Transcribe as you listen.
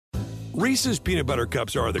Reese's Peanut Butter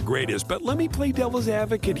Cups are the greatest, but let me play devil's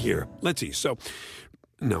advocate here. Let's see. So,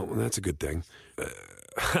 no, that's a good thing.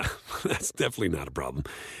 That's definitely not a problem.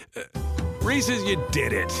 Reese's, you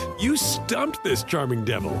did it. You stumped this charming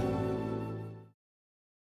devil.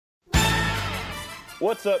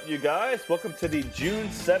 What's up, you guys? Welcome to the June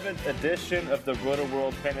 7th edition of the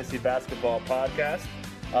Roto-World Fantasy Basketball Podcast.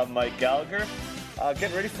 I'm Mike Gallagher.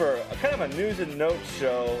 Getting ready for kind of a news and notes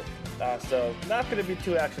show. So not going to be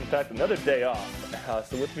too action-packed. Another day off.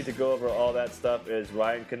 So with me to go over all that stuff is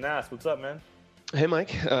Ryan Canas. What's up, man? Hey,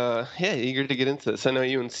 Mike. Yeah, eager to get into this. I know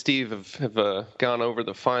you and Steve have gone over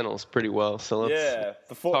the finals pretty well, so let's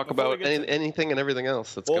talk about anything and everything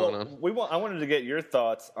else that's going on. I wanted to get your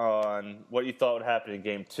thoughts on what you thought would happen in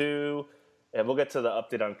Game 2, and we'll get to the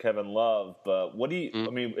update on Kevin Love. But what do you? I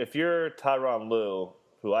mean, if you're Tyronn Lue,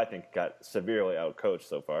 who I think got severely outcoached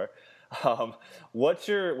so far, what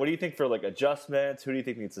do you think for like adjustments? Who do you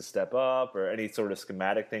think needs to step up, or any sort of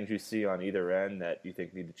schematic things you see on either end that you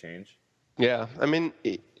think need to change? Yeah, I mean,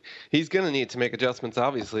 he's going to need to make adjustments,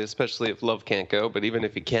 obviously, especially if Love can't go. But even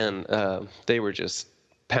if he can, they were just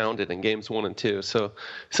pounded in games 1 and 2. So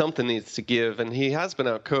something needs to give. And he has been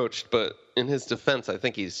outcoached, but in his defense, I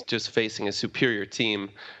think he's just facing a superior team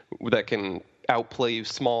that can outplay you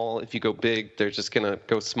small. If you go big, they're just going to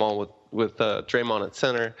go small with Draymond at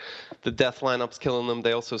center. The death lineup's killing them.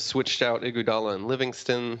 They also switched out Iguodala and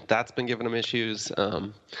Livingston. That's been giving them issues.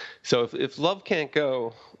 So if Love can't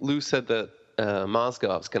go, Lou said that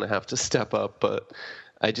Mozgov's going to have to step up, but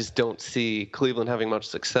I just don't see Cleveland having much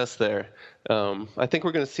success there. I think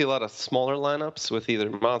we're going to see a lot of smaller lineups with either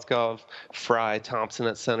Mozgov, Fry, Thompson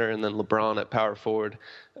at center, and then LeBron at power forward.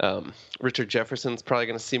 Richard Jefferson's probably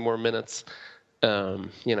going to see more minutes.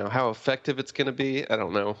 How effective it's going to be, I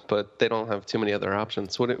don't know, but they don't have too many other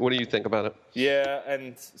options. What do you think about it? Yeah,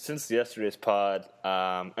 and since yesterday's pod,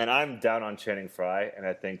 and I'm down on Channing Frye, and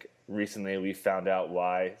I think recently we found out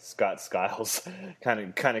why Scott Skiles kind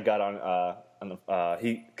of got on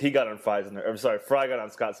he got on Fry's nerves. I'm sorry, Frye got on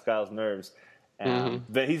Scott Skiles' nerves.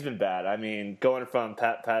 But he's been bad. I mean, going from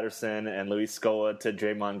Pat Patterson and Luis Scola to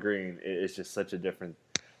Draymond Green is just such a different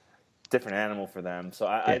animal for them. So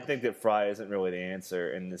I think that Frye isn't really the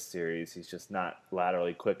answer in this series. He's just not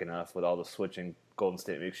laterally quick enough with all the switching Golden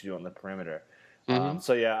State makes you do on the perimeter.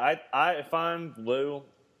 So yeah, I if I'm Lou,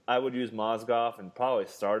 I would use Mozgov and probably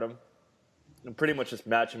start him and pretty much just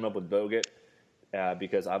match him up with Bogut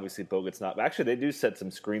because obviously Bogut's not. Actually, they do set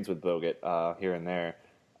some screens with Bogut here and there.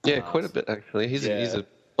 Yeah, quite a bit actually. He's an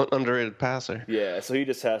underrated passer. Yeah, so he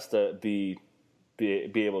just has to be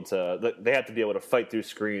able to. They have to be able to fight through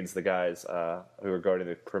screens. The guys who are guarding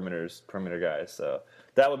the perimeter guys. So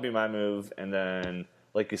that would be my move. And then,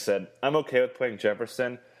 like you said, I'm okay with playing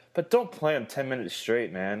Jefferson, but don't play him 10 minutes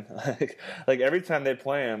straight, man. like every time they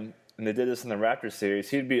play him, and they did this in the Raptors series,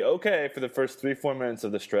 he'd be okay for the first 3-4 minutes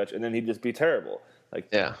of the stretch, and then he'd just be terrible.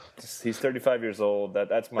 He's 35 years old.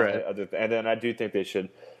 That's my other thing. And then I do think they should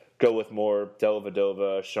go with more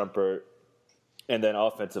Dellavedova, Shumpert. And then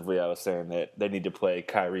offensively, I was saying that they need to play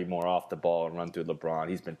Kyrie more off the ball and run through LeBron.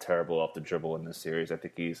 He's been terrible off the dribble in this series. I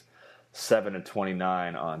think he's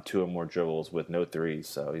 7-29 on 2 or more dribbles with no threes.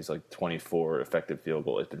 So he's like 24 effective field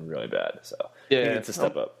goal. It's been really bad. So he needs to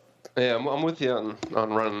step up. Yeah, I'm with you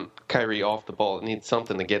on running Kyrie off the ball. It needs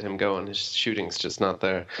something to get him going. His shooting's just not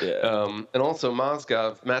there. Yeah. And also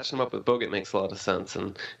Mozgov, matching him up with Bogut makes a lot of sense.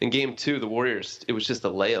 And in Game 2, the Warriors, it was just a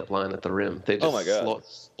layup line at the rim. They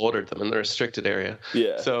just slaughtered them in the restricted area.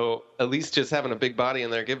 Yeah. So at least just having a big body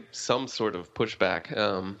in there, give some sort of pushback.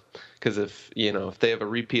 Because if they have a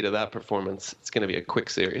repeat of that performance, it's going to be a quick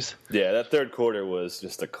series. Yeah, that third quarter was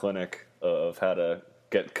just a clinic of how to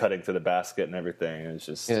get cutting to the basket and everything. It's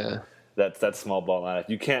just that small ball lineup.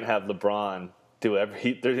 You can't have LeBron do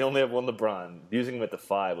they only have one LeBron. Using him at the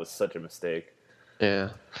 5 was such a mistake. Yeah,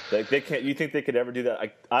 they can't. You think they could ever do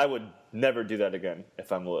that? I would never do that again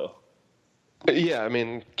if I'm Lou. Yeah, I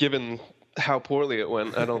mean, given how poorly it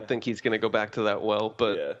went, I don't think he's going to go back to that well.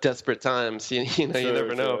 But desperate times, you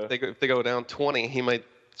never know. If they go down 20, he might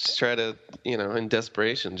just try to, in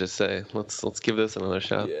desperation, just say, let's give this another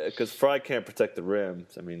shot. Yeah, because Frye can't protect the rim.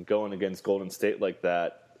 I mean, going against Golden State like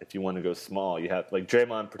that, if you want to go small, you have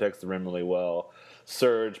Draymond protects the rim really well.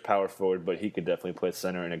 Serge, power forward, but he could definitely play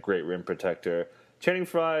center and a great rim protector. Channing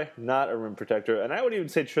Frye, not a rim protector, and I would even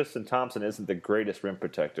say Tristan Thompson isn't the greatest rim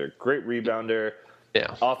protector. Great rebounder,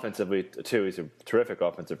 offensively too. He's a terrific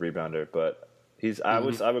offensive rebounder, but I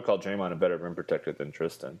would call Draymond a better rim protector than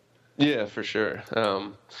Tristan. Yeah, for sure.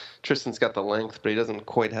 Tristan's got the length, but he doesn't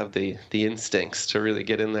quite have the instincts to really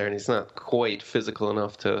get in there, and he's not quite physical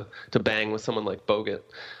enough to bang with someone like Bogut.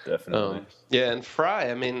 Definitely. Yeah, and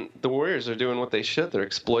Fry, I mean, the Warriors are doing what they should. They're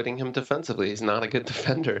exploiting him defensively. He's not a good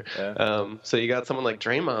defender. Yeah. So you got someone like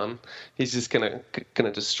Draymond. He's just gonna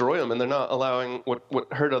destroy him, and they're not allowing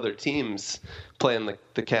what hurt other teams playing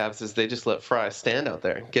the Cavs is they just let Fry stand out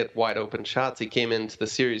there and get wide open shots. He came into the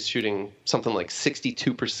series shooting something like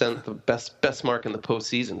 62%, the best mark in the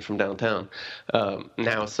postseason from downtown.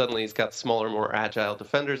 Now suddenly he's got smaller, more agile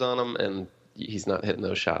defenders on him, and he's not hitting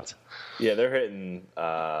those shots. Yeah, they're hitting.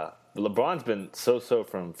 LeBron's been so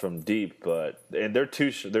from deep, and their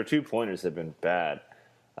two pointers have been bad,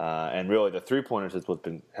 and really the 3-pointers is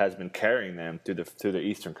has been carrying them through the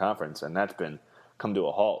Eastern Conference, and that's been come to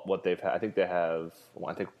a halt. What they've had, I think they have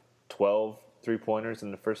 12 3-pointers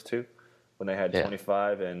in the first two, when they had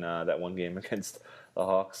 25 in that one game against the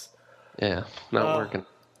Hawks. Yeah, not working.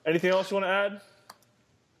 Anything else you want to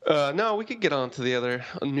add? No, we could get on to the other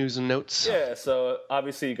news and notes. Yeah, so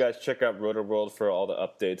obviously you guys check out RotoWorld for all the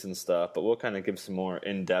updates and stuff, but we'll kind of give some more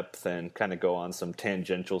in-depth and kind of go on some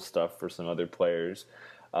tangential stuff for some other players.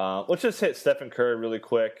 Let's just hit Stephen Curry really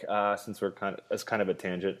quick, since it's kind of a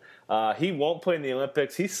tangent. He won't play in the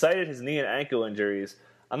Olympics. He cited his knee and ankle injuries.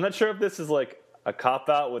 I'm not sure if this is like a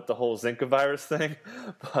cop-out with the whole Zika virus thing,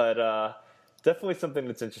 but definitely something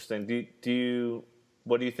that's interesting.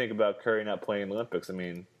 What do you think about Curry not playing in the Olympics? I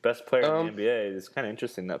mean, best player in the NBA. It's kind of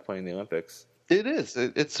interesting not playing in the Olympics. It is.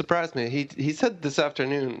 It surprised me. He said this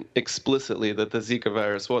afternoon explicitly that the Zika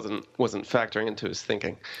virus wasn't factoring into his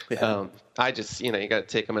thinking. Yeah. I just, you got to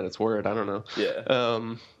take him at its word. I don't know.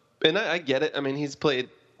 Yeah. And I get it. I mean, he's played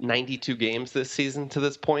 92 games this season to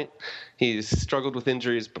this point. He's struggled with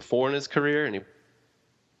injuries before in his career, and he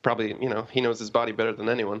probably, he knows his body better than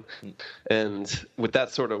anyone. And with that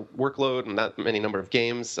sort of workload and that many number of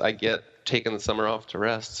games, I get taking the summer off to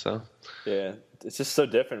rest. So yeah, it's just so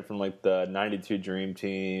different from like the 92 Dream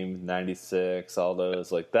Team, 96, all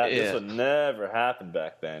those like that. Yeah. This would never happen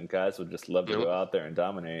back then. Guys would just love to go out there and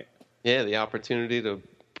dominate. Yeah, the opportunity to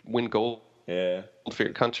win gold. Yeah. For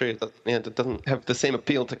your country, it doesn't have the same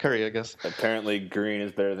appeal to Curry, I guess. Apparently, green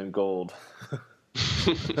is better than gold.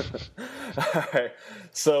 All right.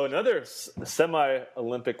 So another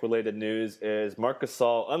semi-Olympic related news is Marc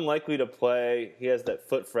Gasol unlikely to play. He has that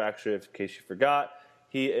foot fracture, in case you forgot.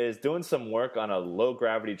 He is doing some work on a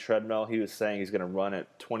low-gravity treadmill. He was saying he's going to run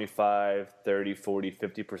at 25, 30, 40,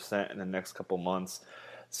 50% in the next couple months.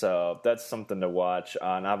 So that's something to watch.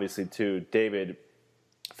 And obviously, too, David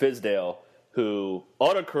Fizdale, who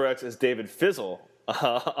autocorrects as David Fizzle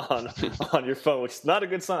on your phone, which is not a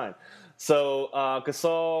good sign. So,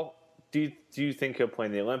 Gasol, do you think he'll play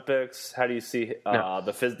in the Olympics? How do you see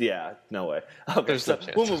the Fizz? Yeah, no way. Okay, so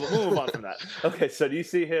we'll move on from that. Okay, so do you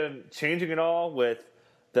see him changing at all with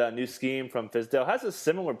the new scheme from Fizdale? Has a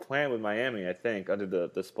similar plan with Miami, I think, under the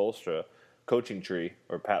Spoelstra coaching tree,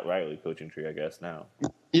 or Pat Riley coaching tree, I guess now.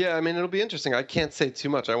 Yeah, I mean, it'll be interesting. I can't say too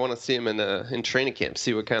much. I want to see him in training camp,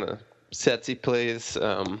 see what kind of sets he plays.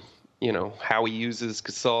 How he uses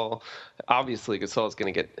Gasol. Obviously, Gasol is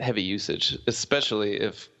going to get heavy usage, especially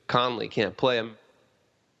if Conley can't play him.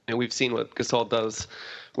 And we've seen what Gasol does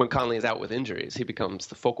when Conley is out with injuries. He becomes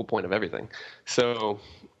the focal point of everything. So,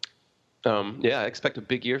 I expect a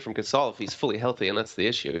big year from Gasol if he's fully healthy, and that's the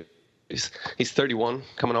issue. He's 31,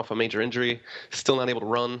 coming off a major injury, still not able to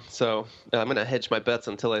run. So I'm going to hedge my bets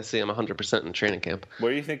until I see him 100% in training camp.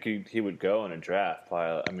 Where do you think he would go in a draft,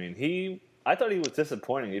 Pilot? I mean, I thought he was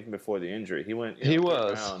disappointing even before the injury. He went he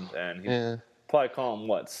was round, and he probably call him,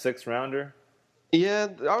 6th rounder? Yeah,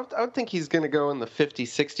 I would think he's going to go in the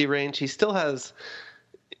 50-60 range. He still has,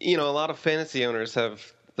 a lot of fantasy owners have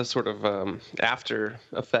the sort of after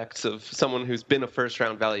effects of someone who's been a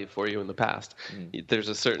first-round value for you in the past. There's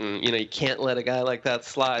a certain, you can't let a guy like that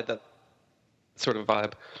slide, that sort of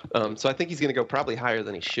vibe. So I think he's going to go probably higher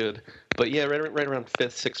than he should. But yeah, right around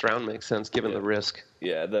 5th, 6th round makes sense given the risk.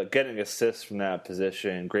 Yeah, getting assists from that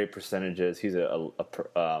position, great percentages. He's a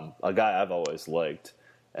guy I've always liked.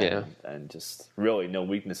 And just really no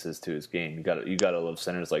weaknesses to his game. You got to love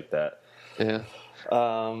centers like that. Yeah.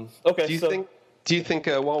 Okay. Do you think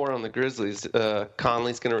while we're on the Grizzlies,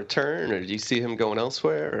 Conley's going to return, or do you see him going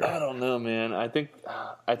elsewhere? Or? I don't know, man. I think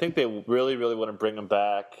they really, really want to bring him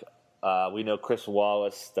back. We know Chris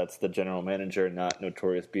Wallace, that's the general manager, not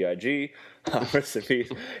Notorious B.I.G.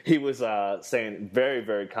 He was saying very,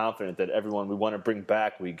 very confident that everyone we want to bring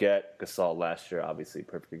back, we get. Gasol last year, obviously,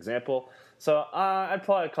 perfect example. So I'd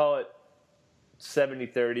probably call it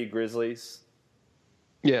 70-30 Grizzlies.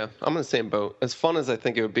 Yeah, I'm in the same boat. As fun as I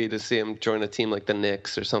think it would be to see him join a team like the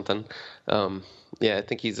Knicks or something, yeah, I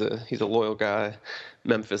think he's a loyal guy.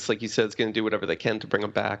 Memphis, like you said, is going to do whatever they can to bring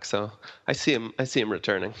him back. So I see him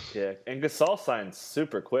returning. Yeah, and Gasol signed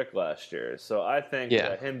super quick last year, so I think Yeah.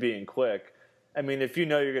 that him being quick, I mean, if you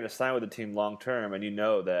know you're going to sign with the team long term, and you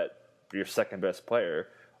know that your second best player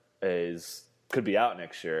could be out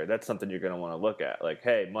next year, that's something you're going to want to look at. Like,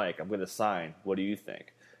 hey, Mike, I'm going to sign. What do you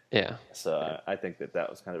think? Yeah. So I think that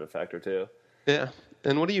was kind of a factor too. Yeah.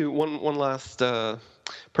 And what do you one last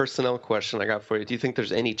personnel question I got for you? Do you think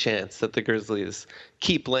there's any chance that the Grizzlies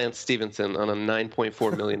keep Lance Stevenson on a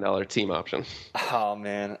 $9.4 million team option? Oh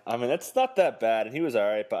man, I mean that's not that bad, and he was all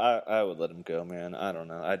right, but I would let him go, man. I don't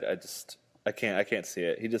know. I can't see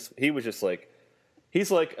it. He was just like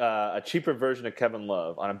he's like a cheaper version of Kevin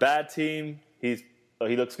Love. On a bad team, he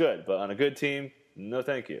looks good, but on a good team, no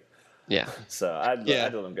thank you. Yeah. So I'd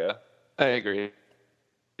let him go. I agree.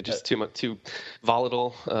 Just too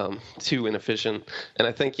volatile, too inefficient, and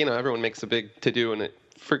I think everyone makes a big to-do and it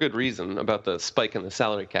for good reason about the spike in the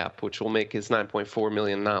salary cap, which will make his $9.4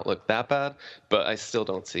 million not look that bad. But I still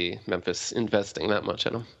don't see Memphis investing that much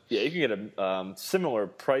in him. Yeah, you can get a similar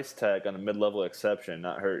price tag on a mid-level exception,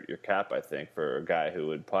 not hurt your cap. I think for a guy who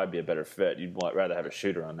would probably be a better fit, you'd rather have a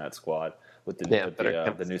shooter on that squad with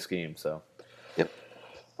the new scheme. So. Yep.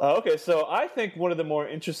 Okay, so I think one of the more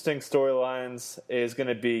interesting storylines is going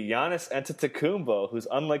to be Giannis Antetokounmpo, who's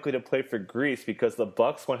unlikely to play for Greece because the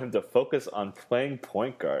Bucks want him to focus on playing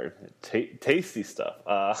point guard. Tasty stuff.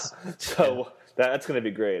 That's going to be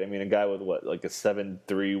great. I mean, a guy with like a 7'3"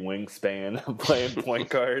 wingspan playing point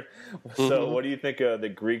guard. So, what do you think of the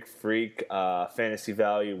Greek Freak fantasy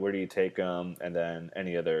value? Where do you take him? And then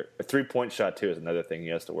any other a 3-point shot too is another thing he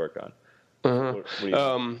has to work on. What do you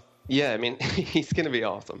think? Yeah, I mean, he's going to be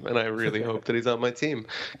awesome, and I really hope that he's on my team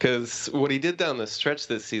because what he did down the stretch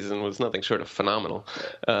this season was nothing short of phenomenal.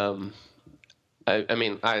 I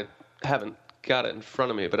mean, I haven't got it in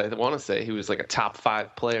front of me, but I want to say he was like a top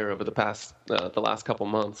 5 player over the last couple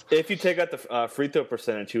months. If you take out the free throw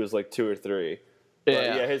percentage, he was like 2 or 3.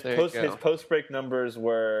 Yeah, his post break numbers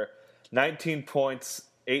were 19 points.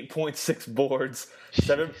 8.6 boards,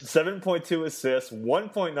 7.2 assists,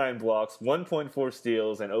 1.9 blocks, 1.4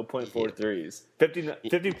 steals, and 0.4 threes.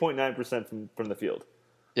 50.9% from the field.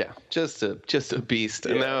 Yeah, just a beast.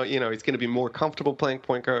 And now, he's going to be more comfortable playing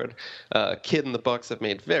point guard. Kid and the Bucks have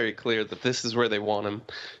made very clear that this is where they want him.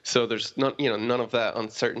 So there's none of that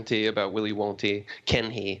uncertainty about will he, won't he,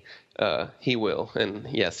 can he? He will, and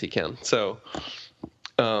yes, he can. So.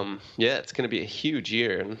 It's going to be a huge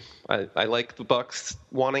year, and I like the Bucks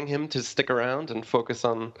wanting him to stick around and focus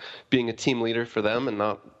on being a team leader for them and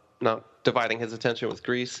not dividing his attention with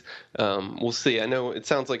Greece. We'll see. I know it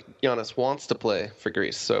sounds like Giannis wants to play for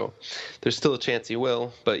Greece, so there's still a chance he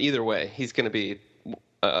will. But either way, he's going to be,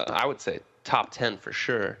 I would say, top 10 for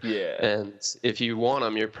sure. Yeah. And if you want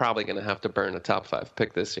him, you're probably going to have to burn a top 5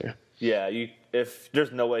 pick this year. Yeah. If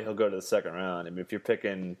there's no way he'll go to the second round. I mean, if you're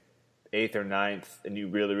picking 8th or 9th, and you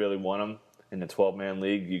really, really want him in the 12-man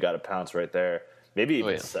league, you got to pounce right there. Maybe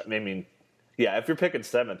even, if you're picking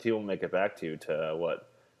 7th, he will make it back to you to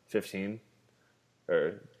 15?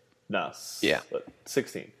 Or no,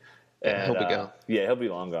 16. And, he'll be gone. Yeah, he'll be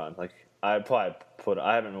long gone. Like I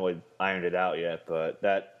haven't really ironed it out yet, but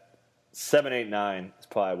that 7, 8, 9 is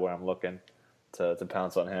probably where I'm looking to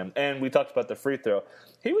pounce on him. And we talked about the free throw.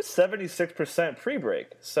 He was 76% pre-break.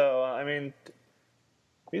 So I mean.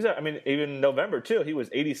 Even November, too, he was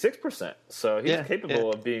 86%. So he's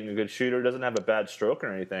capable of being a good shooter, doesn't have a bad stroke or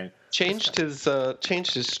anything. Changed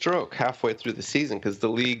his stroke halfway through the season because the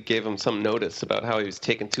league gave him some notice about how he was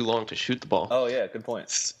taking too long to shoot the ball. Oh, yeah, good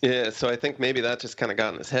point. Yeah, so I think maybe that just kind of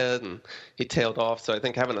got in his head and he tailed off. So I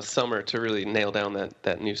think having a summer to really nail down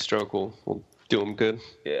that new stroke will do him good.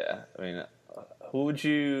 Yeah, I mean, who would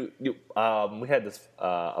you we had this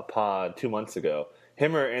a pod 2 months ago.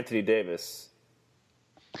 Him or Anthony Davis?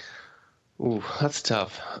 Ooh, that's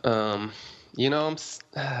tough. I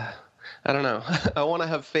don't know. I want to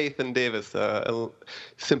have faith in Davis. I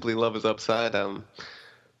simply love his upside.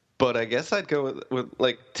 But I guess I'd go with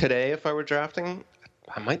like today if I were drafting.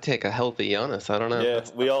 I might take a healthy Giannis. I don't know. Yeah,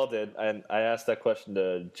 we all did. And I asked that question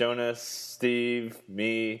to Jonas, Steve,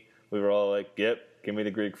 me. We were all like, "Yep, give me the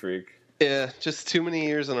Greek Freak." Yeah, just too many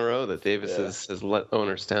years in a row that Davis has let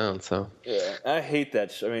owners down. So yeah, I hate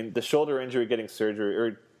that. I mean, the shoulder injury, getting surgery,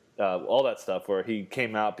 or all that stuff where he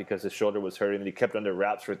came out because his shoulder was hurting and he kept under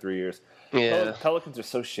wraps for 3 years. Yeah. Pelicans are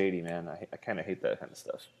so shady, man. I kind of hate that kind of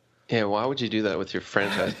stuff. Yeah, why would you do that with your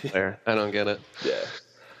franchise player? I don't get it. Yeah.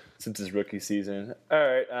 since his rookie season. All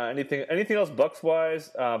right. Anything else Bucks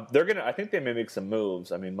wise? I think they may make some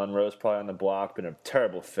moves. I mean, Monroe's probably on the block, been a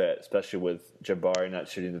terrible fit, especially with Jabari not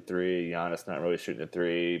shooting the three, Giannis not really shooting the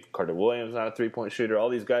three, Carter Williams not a 3-point shooter. All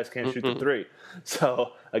these guys can't shoot the three.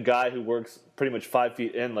 So a guy who works pretty much 5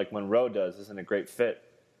 feet in like Monroe does isn't a great fit.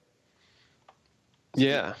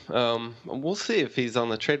 Yeah, we'll see if he's on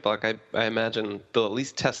the trade block. I imagine they'll at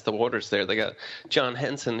least test the waters there. They got John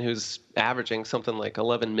Henson, who's averaging something like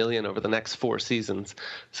 $11 million over the next 4 seasons,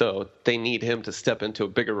 so they need him to step into a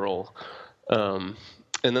bigger role. And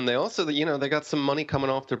then they also, they got some money coming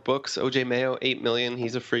off their books. OJ Mayo, $8 million,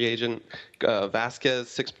 he's a free agent. Vasquez,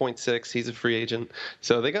 6.6, he's a free agent.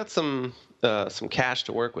 So they got some cash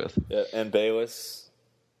to work with. Yeah, and Bayless.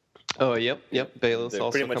 Oh, yep. Bayless they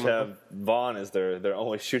also pretty much have Vaughn as their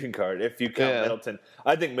only shooting guard. If you count Middleton,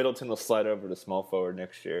 I think Middleton will slide over to small forward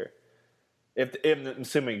next year. If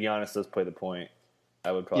assuming Giannis does play the point,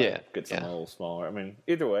 I would probably get someone a little smaller. I mean,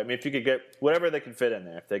 either way. I mean, if you could get whatever they can fit in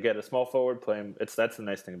there. If they get a small forward playing, that's the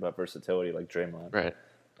nice thing about versatility, like Draymond. Right.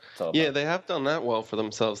 Yeah, they have done that well for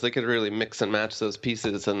themselves. They could really mix and match those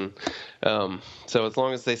pieces, and so as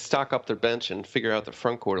long as they stock up their bench and figure out the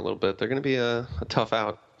front court a little bit, they're going to be a tough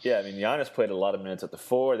out. Yeah, I mean, Giannis played a lot of minutes at the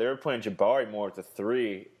 4. They were playing Jabari more at the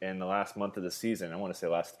 3 in the last month of the season. I want to say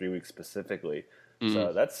last 3 weeks specifically.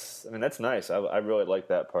 So that's nice. I really like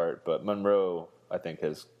that part. But Monroe, I think,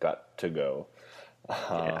 has got to go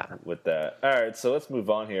with that. All right, so let's move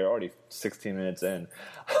on here. Already 16 minutes in.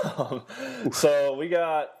 So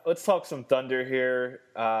let's talk some Thunder here.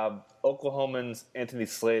 Oklahoman's Anthony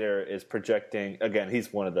Slater is projecting, again,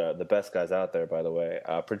 he's one of the best guys out there, by the way,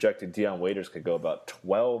 projecting Dion Waiters could go about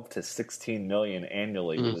 12 to 16 million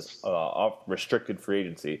annually with his restricted free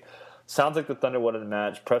agency. Sounds like the Thunder wanted a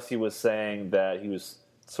match. Pressey was saying that he was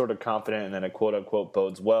sort of confident and then it quote-unquote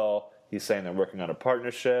bodes well. He's saying they're working on a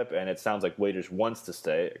partnership, and it sounds like Waiters wants to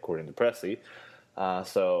stay, according to Pressey.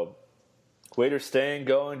 So Waiters staying,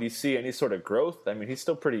 going, do you see any sort of growth? I mean, he's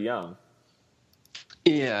still pretty young.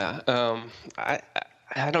 Yeah, I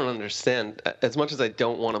don't understand. As much as I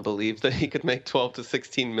don't want to believe that he could make $12 to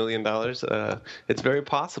 $16 million, it's very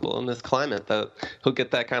possible in this climate that he'll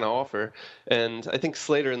get that kind of offer. And I think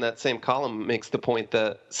Slater in that same column makes the point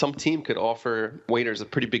that some team could offer Waiters a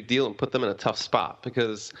pretty big deal and put them in a tough spot,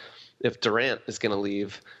 because if Durant is going to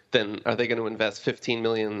leave, then are they going to invest $15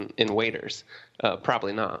 million in Waiters?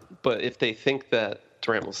 Probably not. But if they think that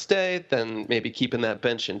Durant will stay, then maybe keeping that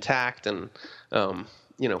bench intact and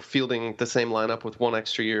fielding the same lineup with one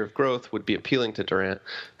extra year of growth would be appealing to Durant.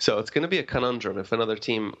 So it's going to be a conundrum if another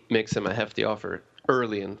team makes him a hefty offer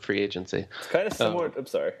early in free agency. It's kind of similar. I'm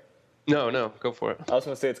sorry. No, go for it. I was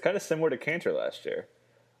going to say it's kind of similar to Cantor last year,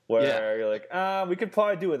 where you're like, we could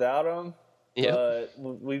probably do without him. Yeah. But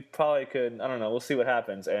we probably could. I don't know. We'll see what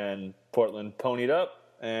happens. And Portland ponied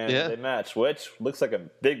up and they matched, which looks like a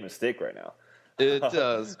big mistake right now. It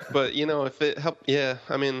does, but if it helped,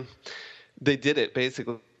 I mean, they did it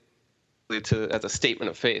basically as a statement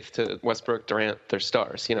of faith to Westbrook, Durant, their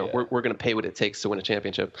stars. We're going to pay what it takes to win a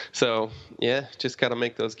championship. So just got to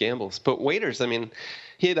make those gambles. But Waiters, I mean,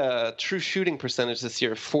 he had a true shooting percentage this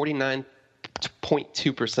year of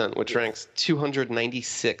 49.2%, which ranks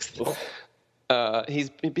 296th. He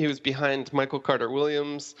was behind Michael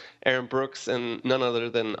Carter-Williams, Aaron Brooks, and none other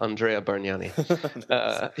than Andrea Bargnani.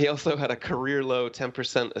 He also had a career-low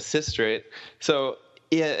 10% assist rate. So,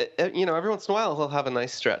 every once in a while he'll have a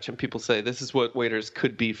nice stretch, and people say this is what Waiters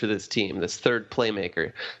could be for this team, this third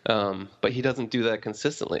playmaker. But he doesn't do that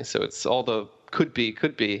consistently. So it's all the could be.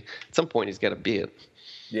 At some point he's got to be it.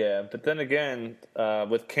 Yeah, but then again,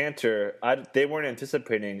 with Cantor, they weren't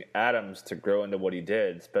anticipating Adams to grow into what he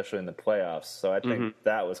did, especially in the playoffs. So I think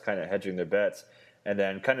that was kind of hedging their bets. And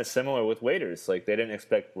then kind of similar with Waiters. Like, they didn't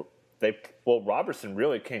expect Robertson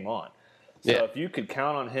really came on. So if you could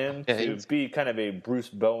count on him to be kind of a Bruce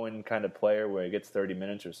Bowen kind of player where he gets 30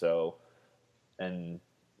 minutes or so, and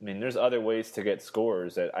I mean, there's other ways to get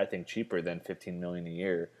scores that I think cheaper than $15 million a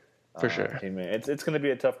year. For sure. It's going to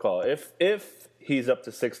be a tough call. If he's up to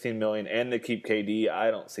 $16 million and they keep KD, I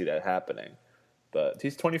don't see that happening. But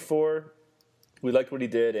he's 24. We liked what he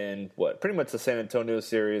did in pretty much the San Antonio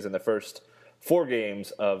series and the first 4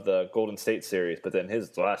 games of the Golden State series, but then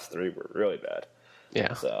his last 3 were really bad.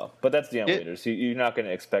 Yeah. So, but that's Dion Waiters. You're not going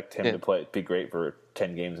to expect him to be great for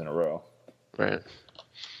 10 games in a row. Right.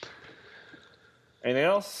 Anything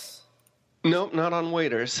else? Nope, not on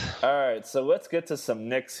Waiters. All right, so let's get to some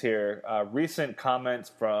Knicks here. Recent comments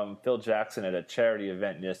from Phil Jackson at a charity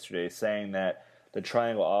event yesterday saying that the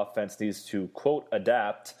triangle offense needs to, quote,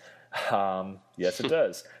 adapt. Yes, it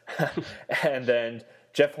does. And then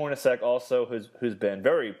Jeff Hornacek also, who's been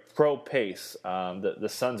very pro pace. The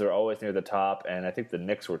Suns are always near the top, and I think the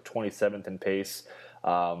Knicks were 27th in pace,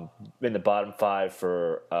 in the bottom 5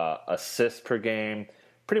 for assists per game.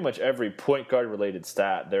 Pretty much every point guard related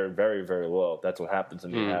stat, they're very, very low. That's what happens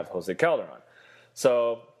when you have Jose Calderon.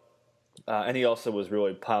 So, and he also was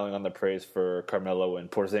really piling on the praise for Carmelo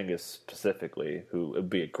and Porzingis specifically, who would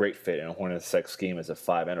be a great fit in a Hornacek scheme as a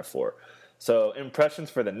 5 and a 4. So, impressions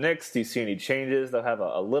for the Knicks. Do you see any changes? They'll have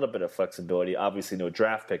a little bit of flexibility. Obviously, no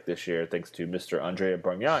draft pick this year, thanks to Mr. Andrea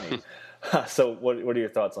Bargnani. So, what are your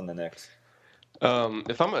thoughts on the Knicks?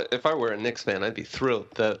 If I were a Knicks fan, I'd be thrilled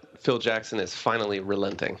that Phil Jackson is finally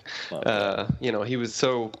relenting. He was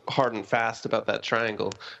so hard and fast about that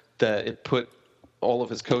triangle that it put all of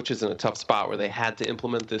his coaches in a tough spot where they had to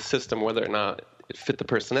implement this system, whether or not it fit the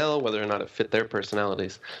personnel, whether or not it fit their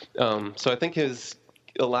personalities. So I think his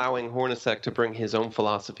allowing Hornacek to bring his own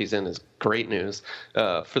philosophies in is great news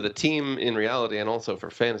for the team in reality and also for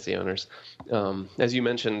fantasy owners. As you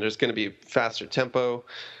mentioned, there's going to be faster tempo.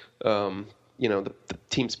 The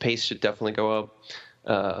team's pace should definitely go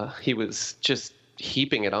up. He was just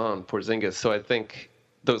heaping it on Porzingis. So I think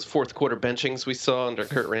those fourth quarter benchings we saw under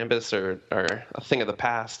Kurt Rambis are a thing of the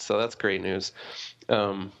past. So that's great news.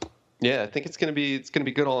 I think it's going to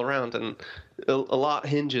be good all around, and a lot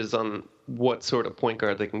hinges on what sort of point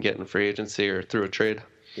guard they can get in free agency or through a trade.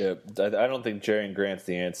 Yeah, I don't think Jerian Grant's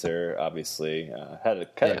the answer. Obviously, had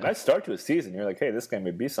a nice start to his season. You're like, hey, this guy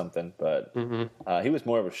may be something, but he was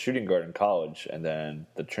more of a shooting guard in college, and then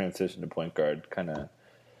the transition to point guard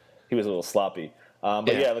he was a little sloppy.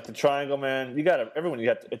 Like the triangle, man,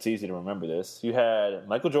 it's easy to remember this. You had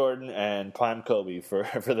Michael Jordan and Prime Kobe for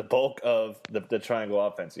the bulk of the triangle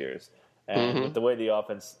offense years. And with the way the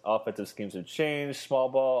offensive schemes have changed, small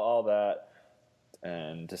ball, all that,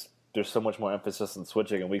 and just there's so much more emphasis on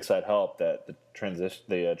switching and weak side help that the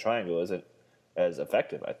triangle isn't as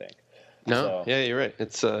effective, I think. No, you're right.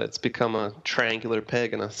 It's become a triangular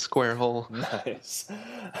peg in a square hole. Nice.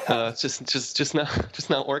 It's just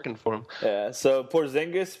not working for him. Yeah. So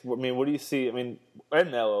Porzingis, what do you see? And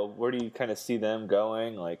Melo, where do you kind of see them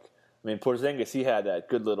going? Porzingis, he had that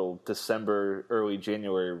good little December, early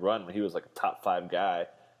January run when he was like a top 5 guy,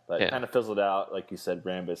 but kind of fizzled out. Like you said,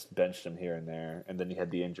 Rambis benched him here and there, and then he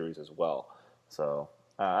had the injuries as well. So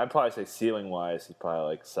I'd probably say ceiling wise, he's probably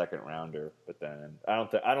like second rounder, but then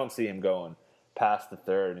I don't see him going past the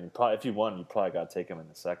third. And if you won, you probably got to take him in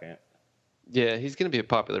the second. Yeah, he's going to be a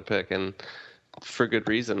popular pick, and for good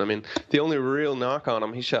reason. The only real knock on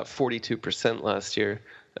him, he shot 42% last year.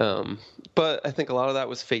 But I think a lot of that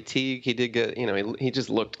was fatigue. He did get, he just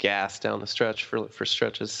looked gassed down the stretch for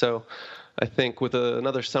stretches. So I think with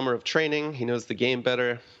another summer of training, he knows the game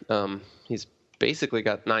better. He's basically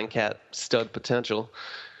got 9-cat stud potential.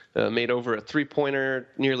 Made over a 3-pointer,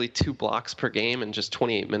 nearly 2 blocks per game in just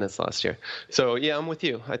 28 minutes last year. So yeah, I'm with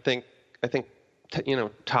you. I think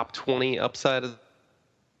top 20 upside is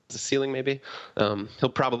the ceiling maybe. He'll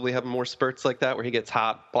probably have more spurts like that where he gets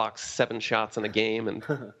hot, blocks 7 shots in a game, and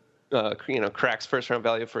cracks first round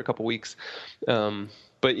value for a couple weeks.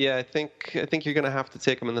 But yeah, I think you're going to have to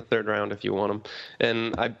take him in the third round if you want him.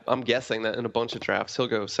 And I'm guessing that in a bunch of drafts he'll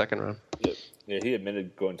go second round. Yeah, he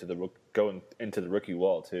admitted going into the rookie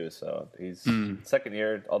wall too. So he's second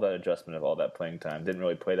year, all that adjustment of all that playing time. Didn't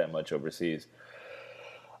really play that much overseas.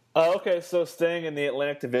 Okay, so staying in the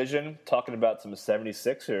Atlantic Division, talking about some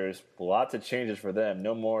 76ers, lots of changes for them.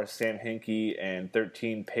 No more Sam Hinkie and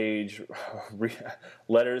 13-page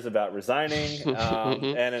letters about resigning,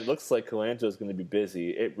 and it looks like Colangelo is going to be busy.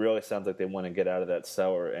 It really sounds like they want to get out of that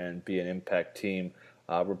cellar and be an impact team.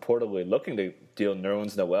 Reportedly looking to deal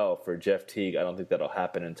Nerlens Noel for Jeff Teague. I don't think that'll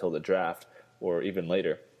happen until the draft or even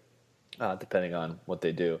later, depending on what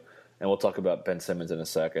they do. And we'll talk about Ben Simmons in a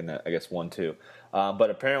sec, and I guess 1 too. But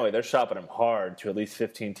apparently they're shopping him hard to at least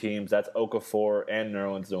 15 teams. That's Okafor and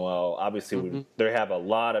Nerlens Noel. Obviously, they have a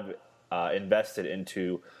lot of invested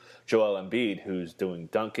into Joel Embiid, who's doing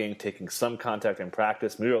dunking, taking some contact in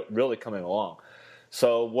practice, really coming along.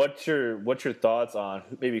 So what's your thoughts on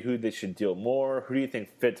maybe who they should deal more? Who do you think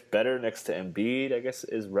fits better next to Embiid, I guess,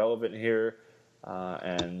 is relevant here?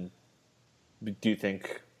 And do you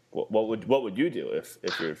think... What would you do if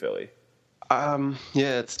you're in Philly?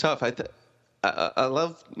 Yeah, it's tough. I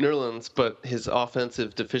love Nerlens, but his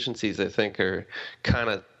offensive deficiencies, I think, are kind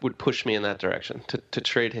of would push me in that direction to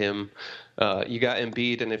trade him. You got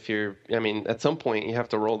Embiid, and at some point you have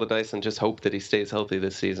to roll the dice and just hope that he stays healthy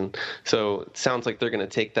this season. So it sounds like they're going to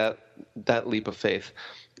take that leap of faith.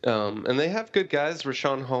 And they have good guys,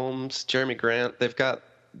 Rashawn Holmes, Jeremy Grant. They've got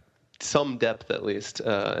some depth at least,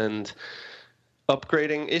 and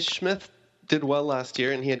upgrading Ish Smith did well last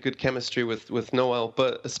year, and he had good chemistry with Noel.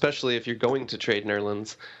 But especially if you're going to trade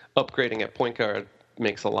Nerlens, upgrading at point guard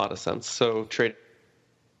makes a lot of sense. So trading,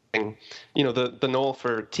 the Noel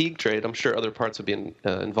for Teague trade, I'm sure other parts would be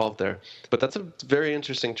involved there. But that's a very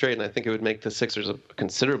interesting trade, and I think it would make the Sixers a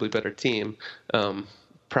considerably better team.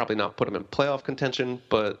 Probably not put them in playoff contention,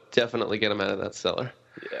 but definitely get them out of that cellar.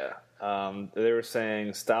 Yeah. They were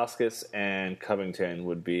saying Stauskas and Covington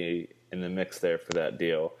would be in the mix there for that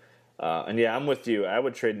deal. And yeah, I'm with you. I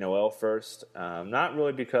would trade Noel first. Not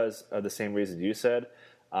really because of the same reasons you said.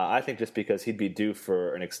 I think just because he'd be due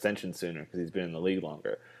for an extension sooner because he's been in the league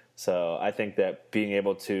longer. So I think that being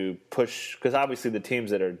able to push, because obviously the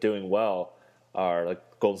teams that are doing well are like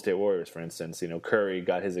Golden State Warriors, for instance. Curry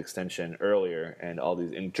got his extension earlier, and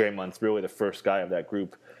Draymond's really the first guy of that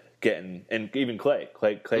group getting, and even Clay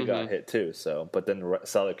got hit too. So, but then the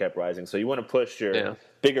salary kept rising. So you want to push your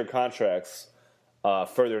bigger contracts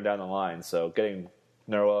further down the line. So getting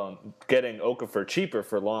Noel, getting Okafor cheaper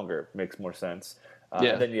for longer makes more sense.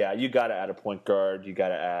 And then you got to add a point guard. You got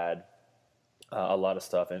to add a lot of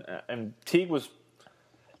stuff. And Teague was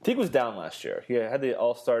down last year. He had the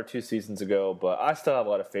All-Star 2 seasons ago, but I still have a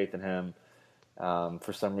lot of faith in him.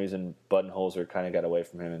 For some reason, Budenholzer kind of got away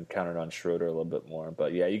from him and counted on Schroeder a little bit more.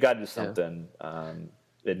 But yeah, you got to do something. And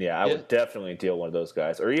I would definitely deal one of those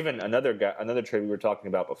guys, or even another trade we were talking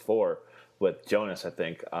about before with Jonas. I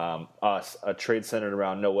think a trade centered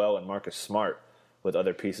around Noel and Marcus Smart with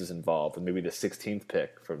other pieces involved, and maybe the 16th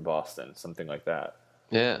pick from Boston, something like that.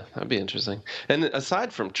 Yeah, that'd be interesting. And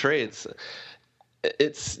aside from trades,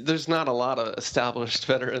 there's not a lot of established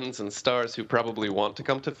veterans and stars who probably want to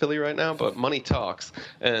come to Philly right now, but money talks.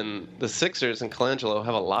 And the Sixers and Colangelo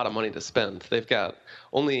have a lot of money to spend. They've got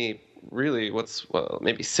only really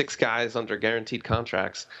maybe 6 guys under guaranteed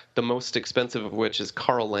contracts, the most expensive of which is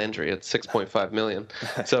Carl Landry at $6.5 million.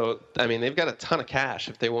 So, I mean, they've got a ton of cash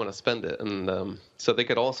if they want to spend it. And so they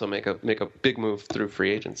could also make a big move through free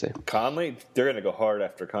agency. Conley, they're going to go hard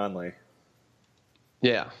after Conley.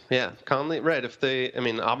 Yeah. Conley, right.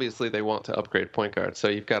 Obviously they want to upgrade point guard, so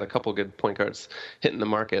you've got a couple good point guards hitting the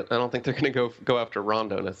market. I don't think they're going to go after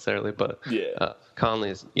Rondo necessarily, but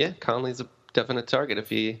Conley's a definite target if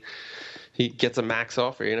he gets a max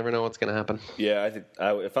offer. You never know what's going to happen. Yeah, I think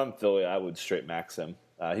if I'm Philly, I would straight max him.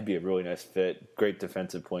 He'd be a really nice fit. Great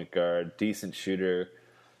defensive point guard, decent shooter.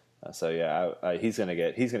 He's going to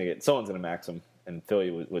get someone's going to max him, and Philly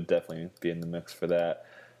would definitely be in the mix for that.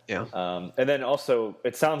 Yeah. And then also,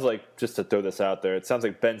 it sounds like, just to throw this out there, it sounds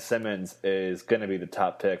like Ben Simmons is going to be the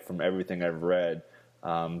top pick from everything I've read.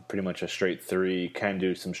 Pretty much a straight 3, can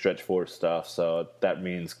do some stretch 4 stuff. So that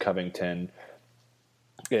means Covington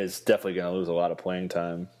is definitely going to lose a lot of playing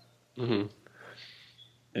time. Mm-hmm.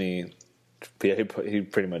 And he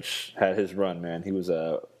pretty much had his run, man. He was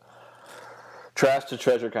a trash to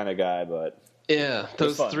treasure kind of guy, but... Yeah,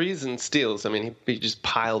 those threes and steals, I mean, he just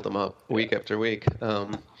piled them up week after week.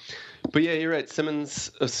 But yeah, you're right. Simmons,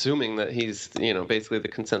 assuming that he's, basically the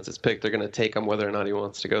consensus pick, they're going to take him whether or not he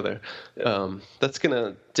wants to go there. That's going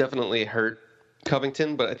to definitely hurt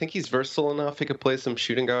Covington, but I think he's versatile enough. He could play some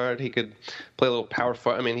shooting guard. He could play a little power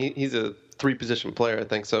forward. I mean, he's a 3-position player, I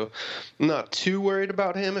think, so I'm not too worried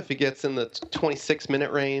about him. If he gets in the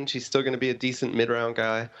 26-minute range, he's still going to be a decent mid-round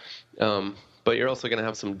guy. But you're also going to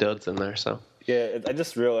have some duds in there, so... Yeah, I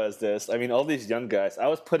just realized this. I mean, all these young guys. I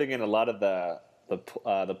was putting in a lot of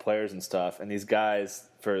the players and stuff, and these guys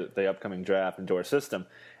for the upcoming draft into our system.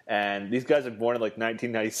 And these guys are born in like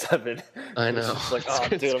 1997. I know. It's like, oh,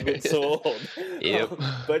 dude, I'm getting so old. Yep.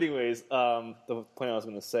 But anyways, the point I was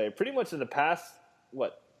going to say, pretty much in the past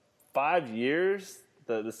 5 years,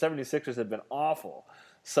 the 76ers have been awful.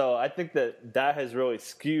 So I think that has really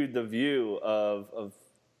skewed the view of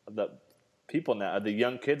the people now, the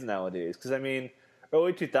young kids nowadays. Because, I mean,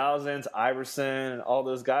 early 2000s, Iverson, and all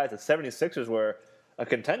those guys, the 76ers were a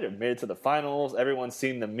contender, made it to the finals. Everyone's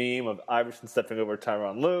seen the meme of Iverson stepping over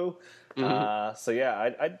Tyronn Lue.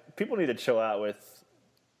 Mm-hmm. People need to chill out with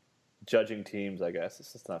judging teams, I guess.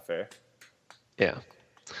 It's just not fair. Yeah.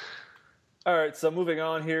 All right, so moving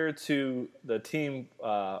on here to the team,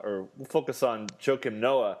 or we'll focus on Joakim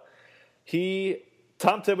Noah.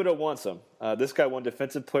 Tom Thibodeau wants him. This guy won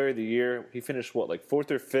Defensive Player of the Year. He finished, 4th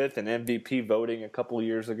or 5th in MVP voting a couple of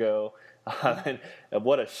years ago. And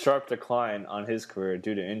what a sharp decline on his career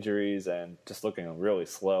due to injuries and just looking really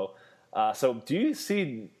slow. So where do you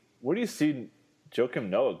see Joakim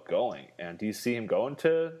Noah going? And do you see him going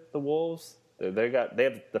to the Wolves? They have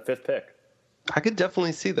the 5th pick. I could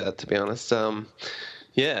definitely see that, to be honest.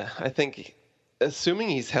 I think assuming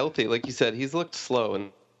he's healthy, like you said, he's looked slow,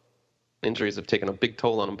 and Injuries have taken a big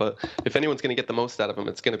toll on him, but if anyone's going to get the most out of him,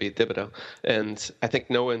 it's going to be Thibodeau. And I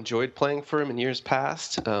think Noah enjoyed playing for him in years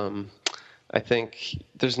past. I think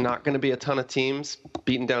there's not going to be a ton of teams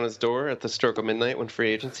beating down his door at the stroke of midnight when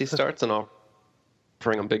free agency starts and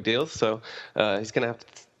offering him big deals. So he's going to have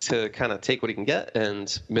to kind of take what he can get,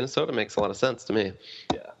 and Minnesota makes a lot of sense to me.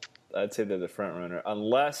 Yeah, I'd say they're the front runner,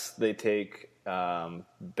 unless they take Dragon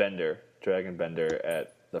Bender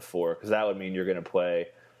at the 4, because that would mean you're going to play.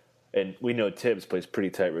 And we know Tibbs plays pretty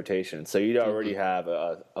tight rotation, so you'd already have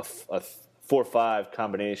a 4-5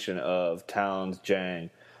 combination of Towns, Jang,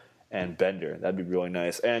 and Bender. That'd be really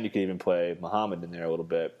nice. And you could even play Muhammad in there a little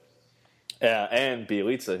bit, and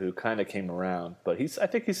Bielitsa, who kind of came around, but I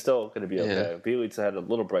think he's still going to be okay. Yeah. Bielitsa had a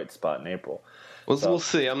little bright spot in April. Well, so, we'll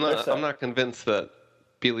see. I'm not convinced that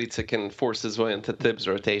Bielitsa can force his way into Thibs'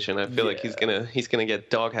 rotation. I feel like he's gonna get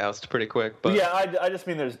doghoused pretty quick. But yeah, I just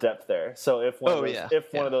mean there's depth there. So if one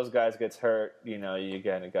of those guys gets hurt, you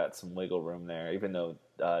kind of got some wiggle room there. Even though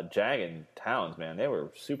Jang and Towns, man, they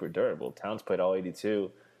were super durable. Towns played all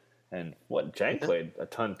 82, and Jang played a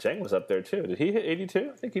ton. Jang was up there too. Did he hit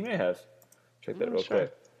 82? I think he may have. Check that real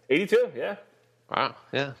quick. 82, yeah. Wow,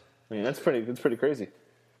 yeah. I mean that's pretty crazy.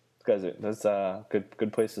 That's a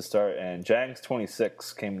good place to start. And Jang's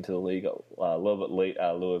 26, came into the league a little bit late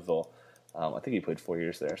out of Louisville. I think he played 4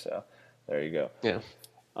 years there, so there you go. Yeah.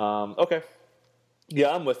 Okay.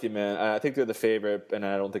 Yeah, I'm with you, man. I think they're the favorite, and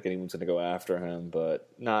I don't think anyone's going to go after him, but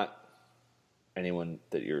not anyone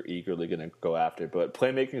that you're eagerly going to go after. But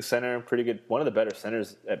playmaking center, pretty good. One of the better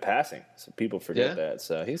centers at passing. So people forget that.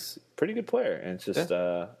 So he's a pretty good player. And it's just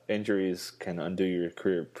injuries can undo your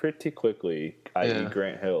career pretty quickly, i.e.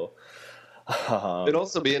 Grant Hill. It'd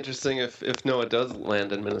also be interesting if Noah does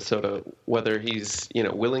land in Minnesota, whether he's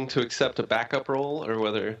willing to accept a backup role or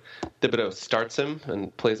whether Thibodeau starts him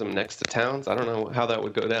and plays him next to Towns. I don't know how that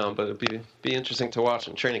would go down, but it'd be interesting to watch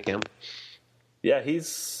in training camp. Yeah,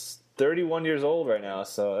 he's 31 years old right now,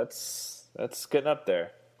 so that's getting up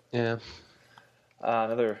there. Yeah.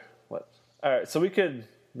 What? All right, so we could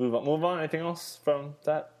move on. Anything else from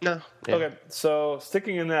that? No. Yeah. Okay, so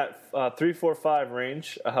sticking in that 3-4-5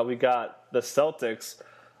 range, we got the Celtics.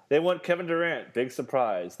 They want Kevin Durant. Big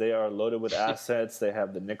surprise. They are loaded with assets. They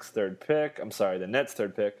have the Nets' third pick, and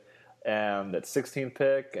that 16th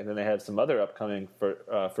pick, and then they have some other upcoming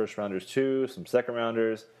first rounders too, some second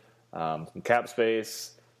rounders, some cap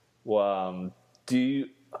space. Well,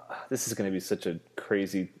 this is going to be such a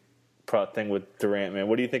crazy thing with Durant, man.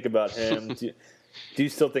 What do you think about him? do you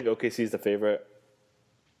still think OKC is the favorite?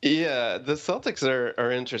 Yeah, the Celtics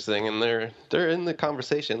are interesting, and they're in the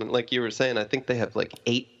conversation. Like you were saying, I think they have like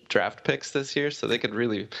 8 draft picks this year, so they could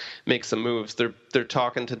really make some moves. They're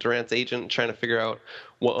talking to Durant's agent, trying to figure out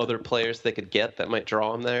what other players they could get that might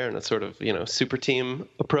draw him there in a sort of super team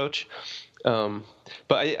approach. But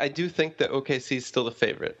I do think that OKC is still the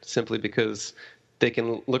favorite, simply because they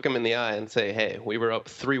can look them in the eye and say, hey, we were up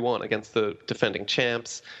 3-1 against the defending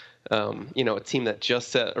champs. A team that just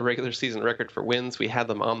set a regular season record for wins. We had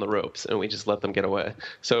them on the ropes, and we just let them get away.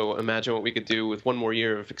 So imagine what we could do with one more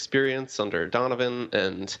year of experience under Donovan,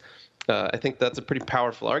 and I think that's a pretty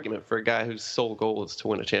powerful argument for a guy whose sole goal is to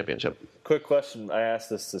win a championship. Quick question. I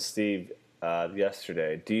asked this to Steve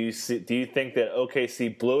yesterday. Do you think that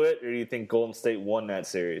OKC blew it, or do you think Golden State won that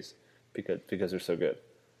series because they're so good?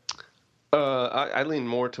 I lean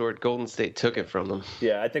more toward Golden State took it from them.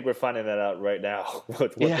 Yeah, I think we're finding that out right now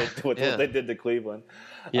with what they did to Cleveland.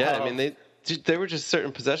 Yeah, I mean they were just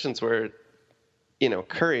certain possessions where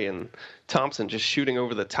Curry and Thompson just shooting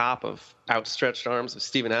over the top of outstretched arms of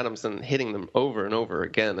Steven Adams and hitting them over and over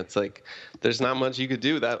again. It's like there's not much you could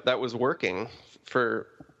do. That was working for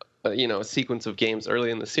a sequence of games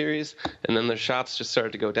early in the series, and then their shots just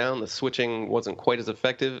started to go down. The switching wasn't quite as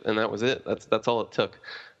effective, and that was it. That's all it took.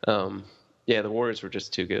 The Warriors were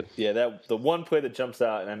just too good. Yeah, the one play that jumps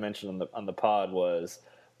out, and I mentioned on the pod, was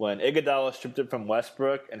when Iguodala stripped it from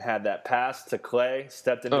Westbrook and had that pass to Clay,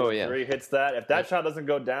 stepped into the three, hits that. If that shot doesn't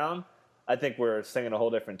go down, I think we're singing a whole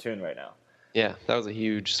different tune right now. Yeah, that was a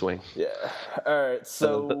huge swing. Yeah. All right,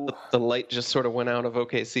 so the light just sort of went out of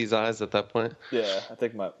OKC's eyes at that point. Yeah, I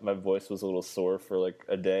think my voice was a little sore for like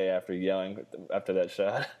a day after yelling after that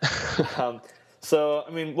shot. So, I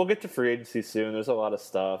mean, we'll get to free agency soon. There's a lot of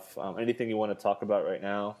stuff. Anything you want to talk about right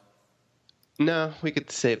now? No, we could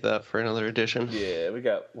save that for another edition. Yeah,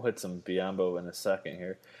 we'll hit some Biyombo in a second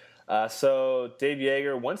here. So Dave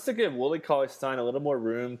Joerger wants to give Willie Cauley-Stein a little more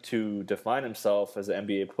room to define himself as an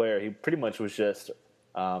NBA player. He pretty much was just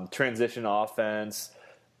transition offense,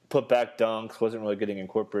 put back dunks, wasn't really getting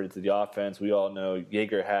incorporated to the offense. We all know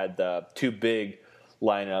Joerger had the too big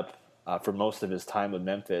lineup for most of his time with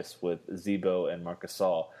Memphis with Zebo and Marc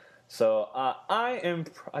Gasol. So I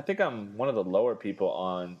think I'm one of the lower people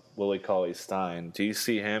on Willie Cauley-Stein. Do you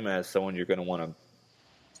see him as someone you're going to want to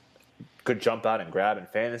could jump out and grab in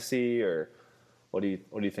fantasy, or what do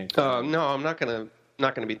you think? No, I'm not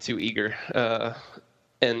gonna be too eager.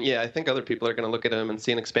 And yeah, I think other people are going to look at him and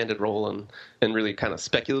see an expanded role and really kind of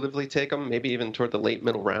speculatively take him, maybe even toward the late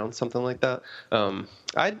middle round, something like that.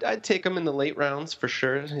 I'd take him in the late rounds for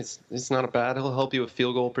sure. He's not a bad. He'll help you with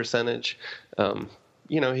field goal percentage.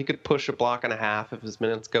 He could push a block and a half if his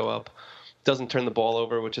minutes go up. Doesn't turn the ball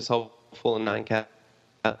over, which is helpful in 9-cat.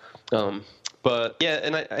 But yeah,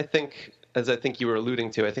 and I think, as I think you were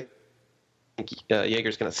alluding to, I think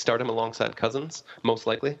Jaeger's going to start him alongside Cousins, most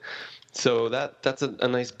likely. So that's a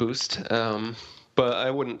nice boost. But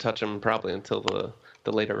I wouldn't touch him probably until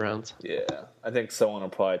the later rounds. Yeah, I think someone will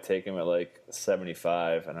probably take him at like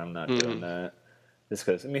 75, and I'm not doing that. Just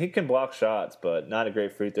because, he can block shots, but not a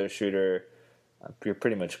great free throw shooter. You're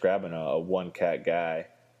pretty much grabbing a one-cat guy.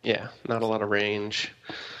 Yeah, not a lot of range.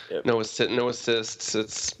 Yep. No assists.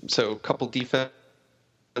 It's so a couple defensive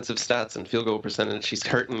stats and field goal percentage. He's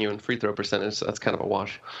hurting you in free throw percentage, so that's kind of a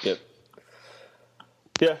wash. Yep.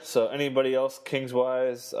 Yeah, so anybody else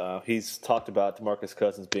Kings-wise? He's talked about DeMarcus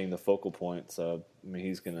Cousins being the focal point, so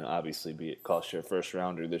he's going to obviously cost you a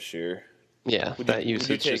first-rounder this year. Yeah, that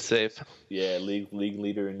usage is safe. Yeah, league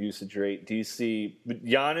leader in usage rate. Do you see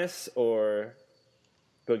Giannis or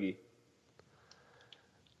Boogie?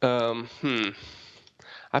 I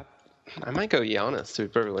might go Giannis, to be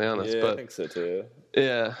perfectly honest. Yeah, but I think so too.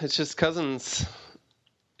 Yeah, it's just Cousins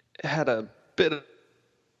had a bit of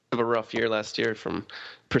a rough year last year from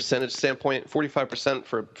percentage standpoint. 45%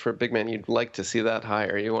 for a big man. You'd like to see that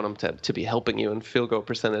higher. You want him to be helping you in field goal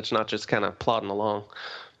percentage, not just kind of plodding along.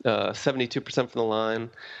 72% from the line.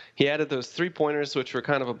 He added those 3-pointers, which were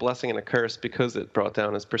kind of a blessing and a curse because it brought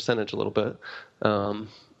down his percentage a little bit.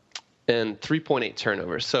 And 3.8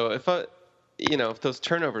 turnovers. So if those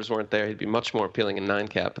turnovers weren't there, he'd be much more appealing in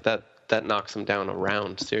 9-cat. But that knocks him down a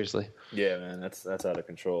round, seriously. Yeah, man, that's out of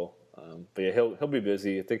control. But yeah, he'll be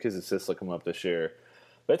busy. I think his assists will come up this year,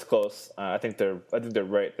 but it's close. I think they're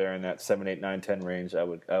right there in that 7, 8, 9, 10 range. I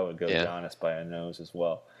would go Giannis by a nose as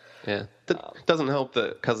well. Yeah, doesn't help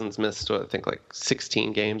that Cousins missed, I think, like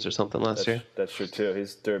 16 games or something last year. That's true too.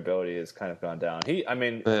 His durability has kind of gone down. I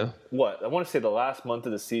want to say the last month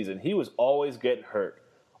of the season, he was always getting hurt.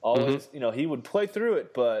 Always, he would play through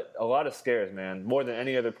it, but a lot of scares, man, more than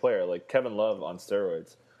any other player, like Kevin Love on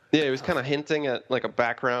steroids. Yeah, he was kind of hinting at like a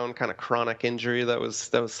background kind of chronic injury that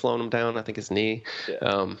was slowing him down. I think his knee.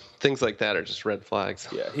 Yeah. Things like that are just red flags.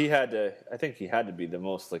 Yeah, I think he had to be the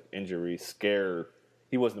most like injury scare.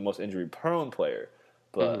 He wasn't the most injury prone player,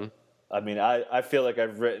 but I feel like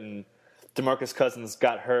I've written DeMarcus Cousins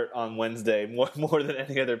got hurt on Wednesday more than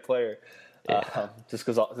any other player. Yeah. Just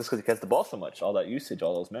because he gets the ball so much, all that usage,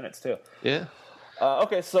 all those minutes too. Yeah.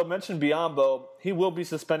 Okay, so mentioned Biyombo. He will be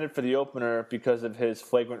suspended for the opener because of his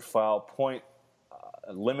flagrant foul point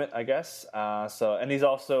limit, I guess. And he's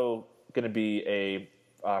also going to be a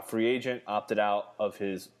free agent, opted out of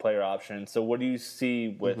his player option. So what do you see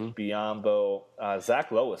with Biyombo?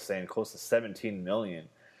 Zach Lowe was saying close to $17 million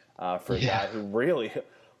for a guy who really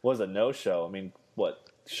was a no-show.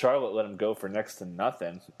 Charlotte let him go for next to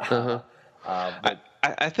nothing.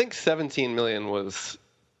 I think $17 million was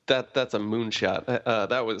that's a moonshot.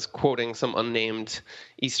 That was quoting some unnamed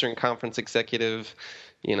Eastern Conference executive.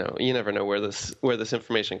 You never know where this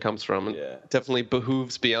information comes from. It definitely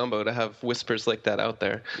behooves Biyombo to have whispers like that out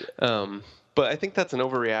there. Yeah. But I think that's an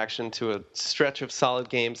overreaction to a stretch of solid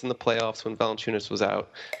games in the playoffs when Valanciunas was out.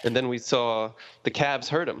 And then we saw the Cavs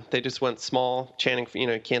hurt him. They just went small. Channing,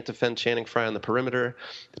 can't defend Channing Frye on the perimeter.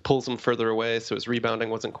 It pulls him further away, so his rebounding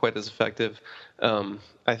wasn't quite as effective.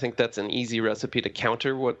 I think that's an easy recipe to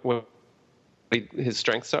counter what his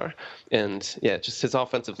strengths are. And, just his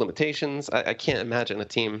offensive limitations. I can't imagine a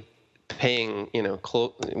team paying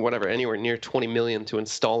anywhere near $20 million to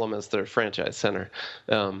install him as their franchise center.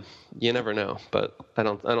 You never know, but I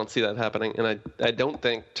don't see that happening, and I don't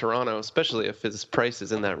think Toronto, especially if his price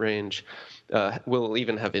is in that range, will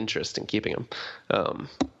even have interest in keeping him.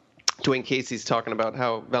 Dwayne Casey's talking about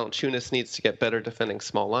how Valanciunas needs to get better defending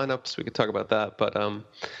small lineups. We could talk about that, but in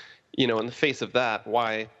the face of that,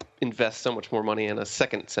 why invest so much more money in a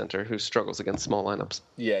second center who struggles against small lineups?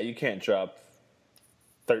 Yeah, you can't drop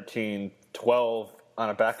 13, 12 on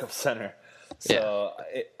a backup center. So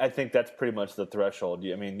I think that's pretty much the threshold.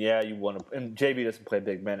 You want to, and JB doesn't play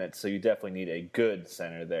big minutes, so you definitely need a good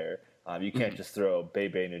center there. You can't just throw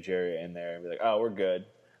Bebe Nigeria in there and be like, oh, we're good.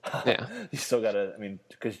 Yeah. You still got to, I mean,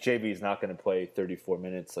 because JV is not going to play 34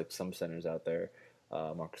 minutes like some centers out there,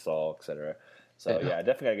 Marc Gasol, et cetera. So, yeah, I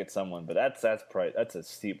definitely got to get someone. But that's a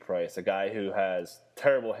steep price. A guy who has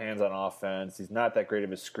terrible hands on offense. He's not that great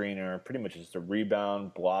of a screener. Pretty much just a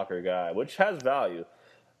rebound blocker guy, which has value.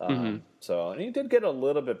 So, and he did get a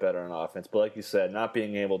little bit better on offense. But like you said, not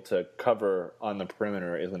being able to cover on the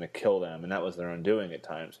perimeter is going to kill them. And that was their undoing at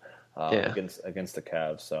times against the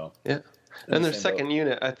Cavs. So, yeah. And their second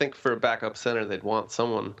unit, I think for a backup center, they'd want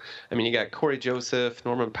someone. I mean, you got Corey Joseph,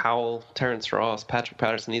 Norman Powell, Terrence Ross, Patrick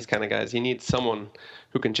Patterson, these kind of guys. You need someone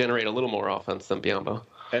who can generate a little more offense than Biyombo.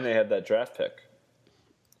 And they had that draft pick.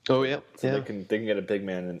 Oh, yeah. So they can get a big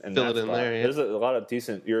man and fill it in there. Yeah. There's a lot of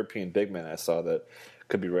decent European big men I saw that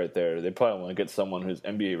could be right there. They probably want to get someone who's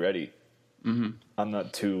NBA ready. I'm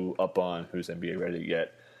not too up on who's NBA ready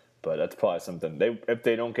yet. But that's probably something if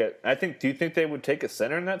they don't get. Do you think they would take a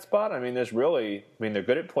center in that spot? I mean, they're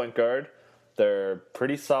good at point guard. They're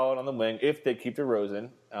pretty solid on the wing if they keep DeRozan.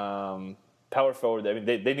 Power forward. I mean,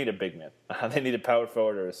 they need a big man. They need a power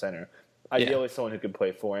forward or a center. Ideally, someone who can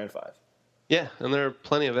play 4 and 5. Yeah, and there are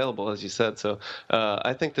plenty available, as you said. So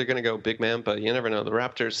I think they're going to go big man, but you never know. The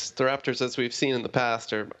Raptors, as we've seen in the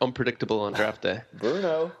past, are unpredictable on draft day.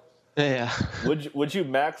 Bruno. Yeah. Would you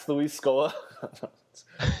max Luis Scola?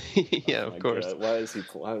 Yeah, of course. God.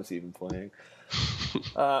 Why is he even playing?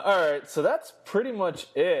 All right, so that's pretty much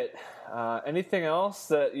it. Anything else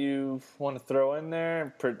that you want to throw in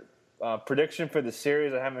there? Prediction for the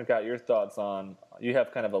series, I haven't got your thoughts on. You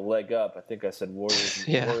have kind of a leg up. I think I said Warriors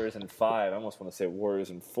in 5. I almost want to say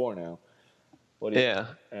Warriors in 4 now. What do you?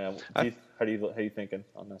 How are you thinking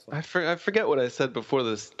on this one? I forget what I said before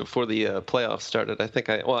the playoffs started.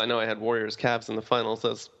 I know I had Warriors Cavs in the finals,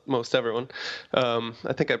 as most everyone.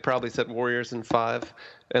 I think I probably said Warriors in 5,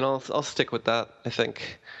 and I'll stick with that. I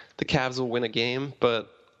think the Cavs will win a game,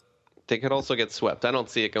 but they could also get swept. I don't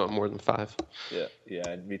see it going more than 5.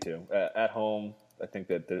 Yeah, me too. At home, I think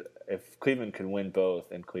that if Cleveland can win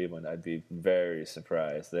both in Cleveland, I'd be very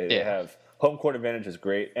surprised. They have home court advantage is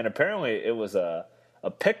great, and apparently it was a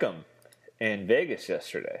pick'em in Vegas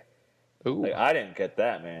yesterday. Ooh. I didn't get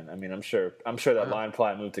that, man. I mean, I'm sure that line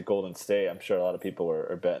probably moved to Golden State. I'm sure a lot of people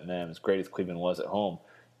are betting them. As great as Cleveland was at home,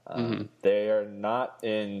 they are not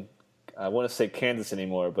in. I want to say Kansas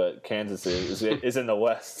anymore, but Kansas is in the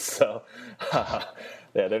West. So,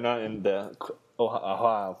 they're not in the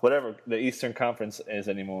whatever the Eastern Conference is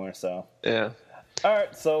anymore. So, yeah. All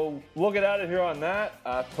right, so we'll get out of here on that.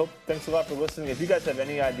 Thanks a lot for listening. If you guys have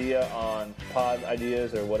any idea on pod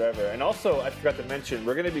ideas or whatever, and also I forgot to mention,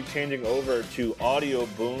 we're going to be changing over to Audio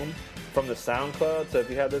Boom from the SoundCloud. So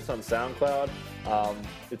if you have this on SoundCloud,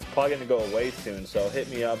 it's probably going to go away soon. So hit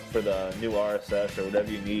me up for the new RSS or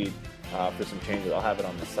whatever you need for some changes. I'll have it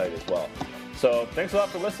on the site as well. So thanks a lot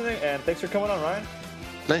for listening, and thanks for coming on, Ryan.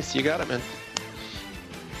 Nice, you got it, man.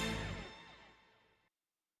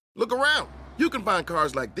 Look around. You can find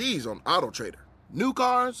cars like these on AutoTrader. New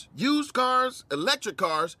cars, used cars, electric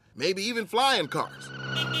cars, maybe even flying cars.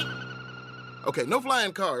 Okay, no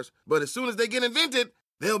flying cars, but as soon as they get invented,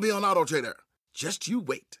 they'll be on AutoTrader. Just you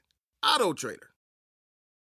wait. AutoTrader.